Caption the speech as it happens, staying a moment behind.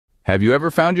Have you ever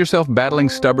found yourself battling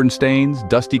stubborn stains,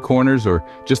 dusty corners, or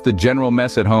just the general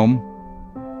mess at home?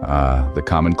 The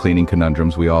common cleaning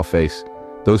conundrums we all face.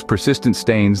 Those persistent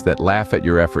stains that laugh at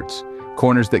your efforts,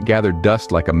 corners that gather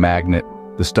dust like a magnet,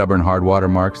 the stubborn hard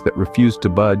watermarks that refuse to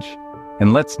budge.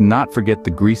 And let's not forget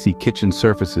the greasy kitchen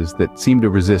surfaces that seem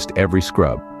to resist every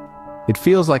scrub. It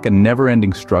feels like a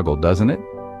never-ending struggle, doesn't it?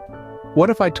 What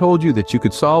if I told you that you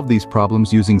could solve these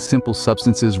problems using simple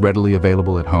substances readily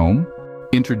available at home?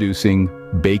 Introducing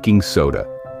baking soda,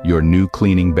 your new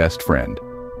cleaning best friend.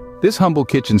 This humble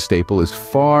kitchen staple is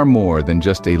far more than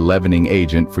just a leavening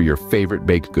agent for your favorite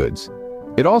baked goods.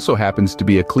 It also happens to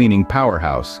be a cleaning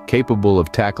powerhouse, capable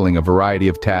of tackling a variety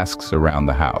of tasks around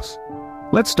the house.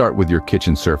 Let's start with your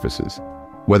kitchen surfaces.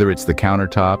 Whether it's the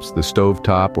countertops, the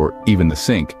stovetop, or even the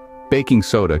sink, baking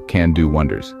soda can do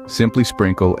wonders. Simply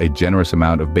sprinkle a generous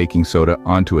amount of baking soda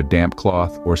onto a damp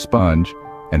cloth or sponge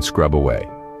and scrub away.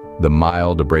 The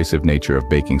mild, abrasive nature of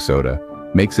baking soda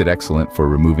makes it excellent for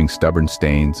removing stubborn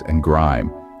stains and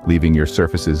grime, leaving your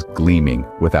surfaces gleaming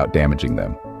without damaging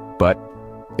them. But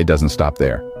it doesn't stop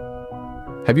there.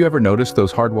 Have you ever noticed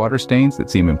those hard water stains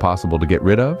that seem impossible to get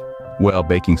rid of? Well,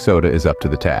 baking soda is up to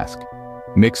the task.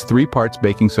 Mix 3 parts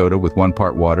baking soda with 1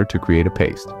 part water to create a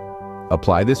paste.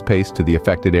 Apply this paste to the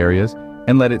affected areas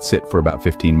and let it sit for about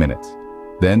 15 minutes.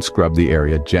 Then scrub the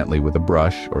area gently with a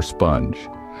brush or sponge.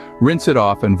 Rinse it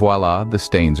off and voila, the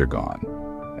stains are gone.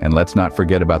 And let's not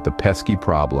forget about the pesky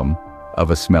problem of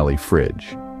a smelly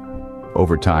fridge.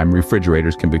 Over time,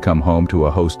 refrigerators can become home to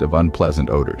a host of unpleasant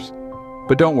odors.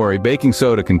 But don't worry, baking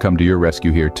soda can come to your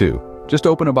rescue here too. Just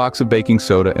open a box of baking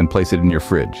soda and place it in your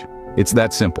fridge. It's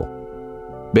that simple.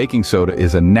 Baking soda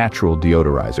is a natural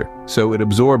deodorizer, so it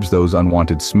absorbs those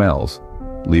unwanted smells,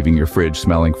 leaving your fridge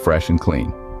smelling fresh and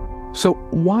clean. So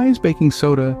why is baking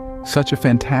soda such a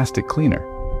fantastic cleaner?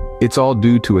 It's all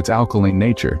due to its alkaline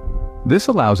nature. This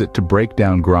allows it to break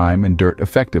down grime and dirt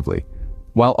effectively,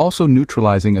 while also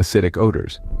neutralizing acidic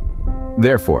odors.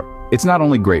 Therefore, it's not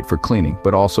only great for cleaning,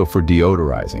 but also for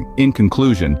deodorizing. In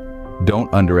conclusion,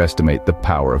 don't underestimate the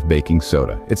power of baking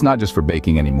soda. It's not just for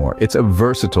baking anymore. It's a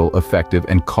versatile, effective,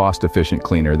 and cost-efficient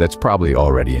cleaner that's probably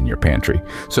already in your pantry.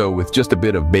 So with just a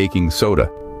bit of baking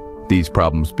soda, these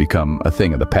problems become a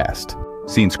thing of the past.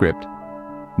 Scene script.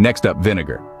 Next up,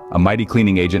 vinegar, a mighty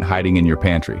cleaning agent hiding in your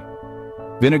pantry.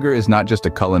 Vinegar is not just a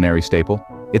culinary staple,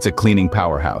 it's a cleaning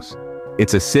powerhouse.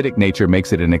 Its acidic nature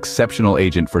makes it an exceptional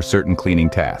agent for certain cleaning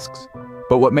tasks.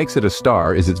 But what makes it a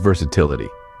star is its versatility.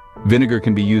 Vinegar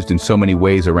can be used in so many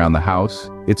ways around the house,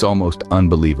 it's almost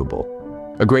unbelievable.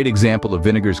 A great example of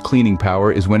vinegar's cleaning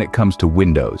power is when it comes to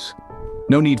windows.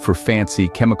 No need for fancy,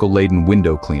 chemical-laden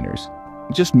window cleaners.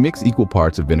 Just mix equal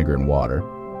parts of vinegar and water,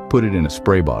 put it in a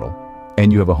spray bottle,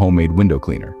 and you have a homemade window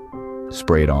cleaner.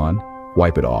 Spray it on,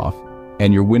 wipe it off,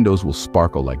 and your windows will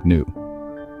sparkle like new.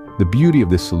 The beauty of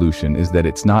this solution is that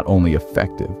it's not only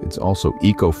effective, it's also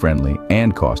eco-friendly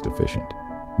and cost-efficient.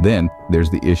 Then, there's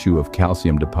the issue of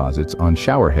calcium deposits on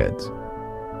shower heads.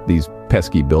 These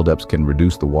pesky buildups can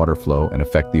reduce the water flow and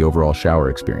affect the overall shower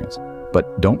experience.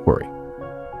 But don't worry,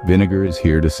 vinegar is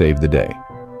here to save the day.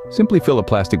 Simply fill a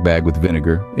plastic bag with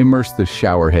vinegar, immerse the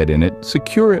shower head in it,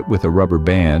 secure it with a rubber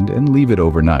band, and leave it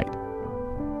overnight.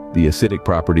 The acidic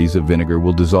properties of vinegar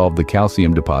will dissolve the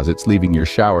calcium deposits, leaving your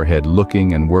shower head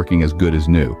looking and working as good as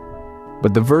new.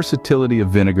 But the versatility of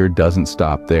vinegar doesn't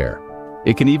stop there.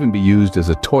 It can even be used as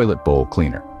a toilet bowl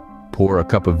cleaner. Pour a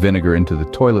cup of vinegar into the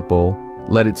toilet bowl,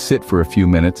 let it sit for a few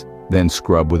minutes, then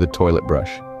scrub with a toilet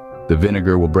brush. The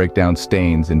vinegar will break down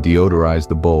stains and deodorize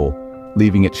the bowl,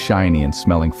 leaving it shiny and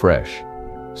smelling fresh.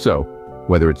 So,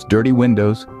 whether it's dirty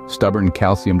windows, stubborn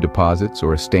calcium deposits,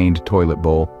 or a stained toilet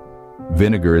bowl,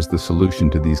 vinegar is the solution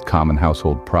to these common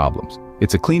household problems.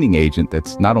 It's a cleaning agent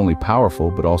that's not only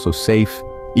powerful, but also safe,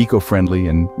 eco-friendly,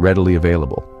 and readily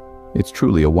available. It's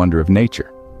truly a wonder of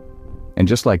nature. And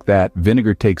just like that,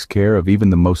 vinegar takes care of even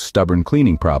the most stubborn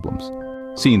cleaning problems.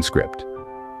 Scene script.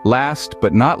 Last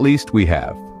but not least, we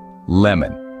have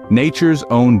lemon, nature's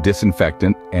own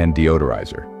disinfectant and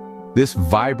deodorizer. This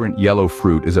vibrant yellow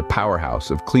fruit is a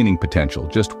powerhouse of cleaning potential,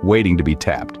 just waiting to be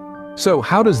tapped. So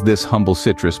how does this humble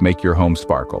citrus make your home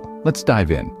sparkle? Let's dive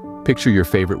in. Picture your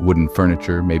favorite wooden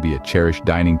furniture, maybe a cherished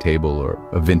dining table or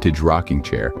a vintage rocking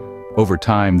chair. Over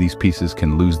time, these pieces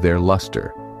can lose their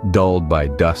luster, dulled by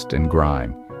dust and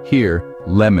grime. Here,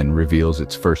 lemon reveals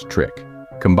its first trick.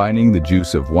 Combining the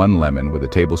juice of 1 lemon with a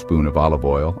tablespoon of olive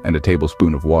oil and a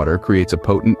tablespoon of water creates a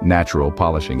potent, natural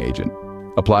polishing agent.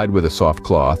 Applied with a soft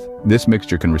cloth, this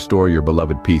mixture can restore your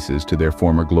beloved pieces to their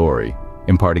former glory,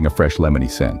 imparting a fresh lemony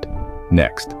scent.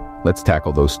 Next, let's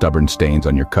tackle those stubborn stains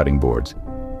on your cutting boards.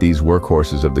 these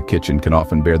workhorses of the kitchen can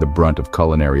often bear the brunt of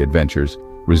culinary adventures,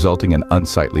 resulting in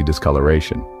unsightly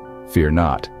discoloration. Fear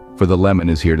not, for the lemon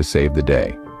is here to save the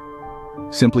day.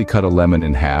 Simply cut a lemon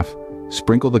in half,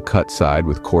 sprinkle the cut side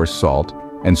with coarse salt,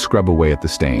 and scrub away at the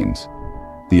stains.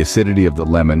 The acidity of the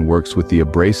lemon works with the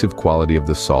abrasive quality of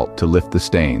the salt to lift the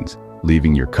stains,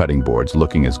 leaving your cutting boards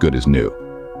looking as good as new.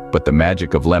 But the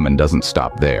magic of lemon doesn't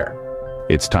stop there.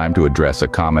 It's time to address a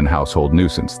common household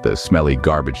nuisance, the smelly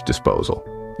garbage disposal.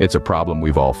 It's a problem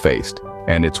we've all faced,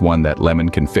 and it's one that lemon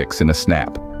can fix in a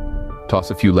snap.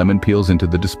 Toss a few lemon peels into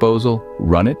the disposal,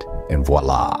 run it, and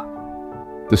voila!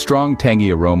 The strong,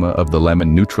 tangy aroma of the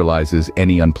lemon neutralizes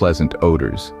any unpleasant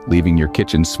odors, leaving your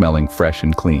kitchen smelling fresh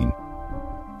and clean.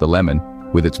 The lemon,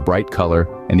 with its bright color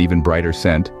and even brighter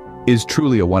scent, is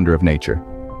truly a wonder of nature.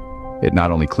 It not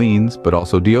only cleans, but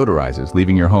also deodorizes,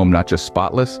 leaving your home not just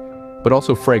spotless, but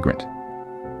also fragrant.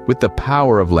 With the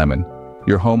power of lemon,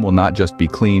 your home will not just be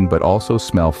clean, but also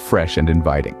smell fresh and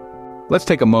inviting. Let's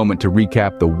take a moment to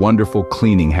recap the wonderful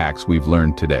cleaning hacks we've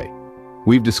learned today.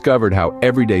 We've discovered how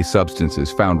everyday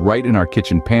substances found right in our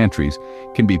kitchen pantries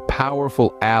can be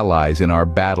powerful allies in our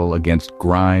battle against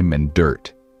grime and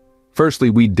dirt.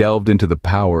 Firstly, we delved into the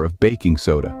power of baking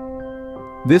soda.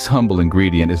 This humble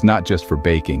ingredient is not just for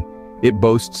baking. It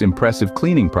boasts impressive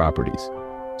cleaning properties.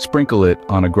 Sprinkle it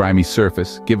on a grimy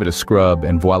surface, give it a scrub,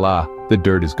 and voila, the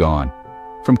dirt is gone.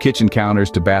 From kitchen counters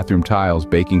to bathroom tiles,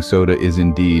 baking soda is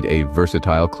indeed a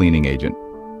versatile cleaning agent.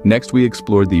 Next, we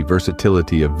explored the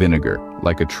versatility of vinegar.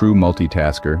 Like a true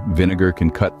multitasker, vinegar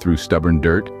can cut through stubborn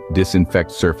dirt,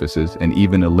 disinfect surfaces, and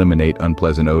even eliminate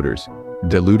unpleasant odors.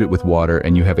 Dilute it with water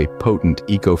and you have a potent,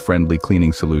 eco-friendly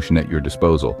cleaning solution at your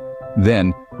disposal.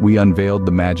 Then, we unveiled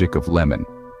the magic of lemon.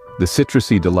 The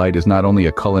citrusy delight is not only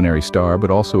a culinary star, but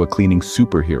also a cleaning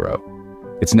superhero.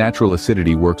 Its natural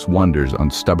acidity works wonders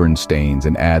on stubborn stains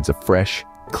and adds a fresh,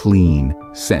 clean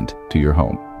scent to your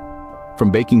home. From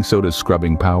baking soda's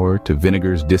scrubbing power to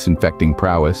vinegar's disinfecting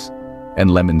prowess and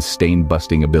lemon's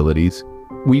stain-busting abilities,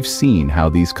 we've seen how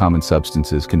these common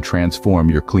substances can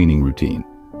transform your cleaning routine.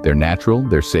 They're natural,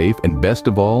 they're safe, and best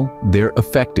of all, they're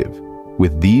effective.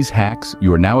 With these hacks,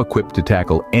 you are now equipped to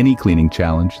tackle any cleaning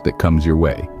challenge that comes your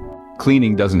way.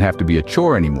 Cleaning doesn't have to be a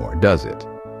chore anymore, does it?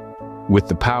 With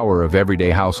the power of everyday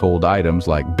household items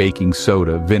like baking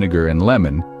soda, vinegar, and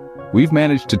lemon, we've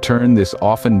managed to turn this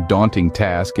often daunting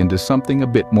task into something a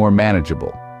bit more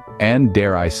manageable and,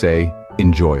 dare I say,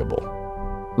 enjoyable.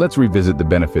 Let's revisit the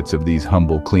benefits of these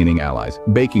humble cleaning allies.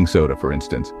 Baking soda, for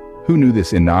instance. Who knew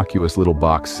this innocuous little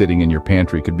box sitting in your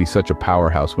pantry could be such a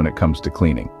powerhouse when it comes to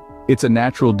cleaning? It's a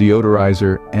natural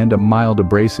deodorizer and a mild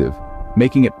abrasive,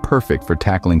 making it perfect for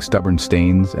tackling stubborn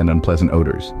stains and unpleasant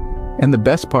odors. And the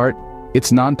best part,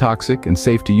 it's non-toxic and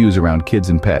safe to use around kids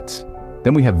and pets.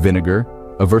 Then we have vinegar,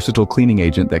 a versatile cleaning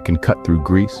agent that can cut through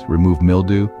grease, remove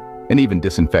mildew, and even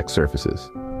disinfect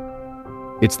surfaces.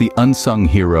 It's the unsung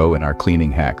hero in our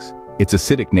cleaning hacks. Its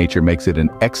acidic nature makes it an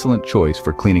excellent choice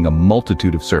for cleaning a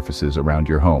multitude of surfaces around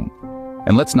your home.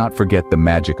 And let's not forget the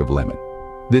magic of lemon.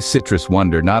 This citrus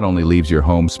wonder not only leaves your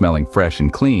home smelling fresh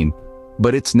and clean,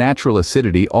 but its natural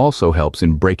acidity also helps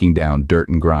in breaking down dirt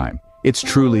and grime. It's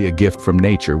truly a gift from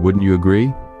nature, wouldn't you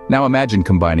agree? Now imagine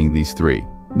combining these three.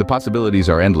 The possibilities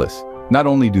are endless. Not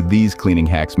only do these cleaning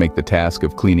hacks make the task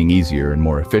of cleaning easier and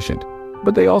more efficient,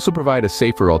 but they also provide a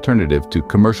safer alternative to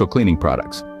commercial cleaning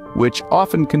products, which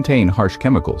often contain harsh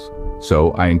chemicals.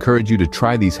 So I encourage you to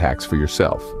try these hacks for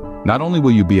yourself. Not only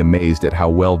will you be amazed at how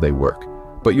well they work,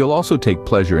 but you'll also take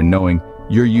pleasure in knowing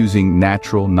you're using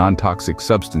natural, non-toxic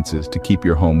substances to keep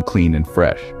your home clean and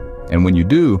fresh. And when you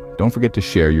do, don't forget to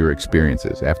share your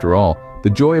experiences. After all, the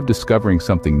joy of discovering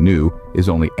something new is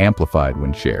only amplified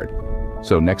when shared.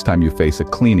 So next time you face a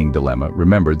cleaning dilemma,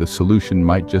 remember the solution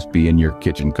might just be in your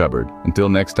kitchen cupboard. Until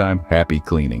next time, happy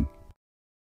cleaning.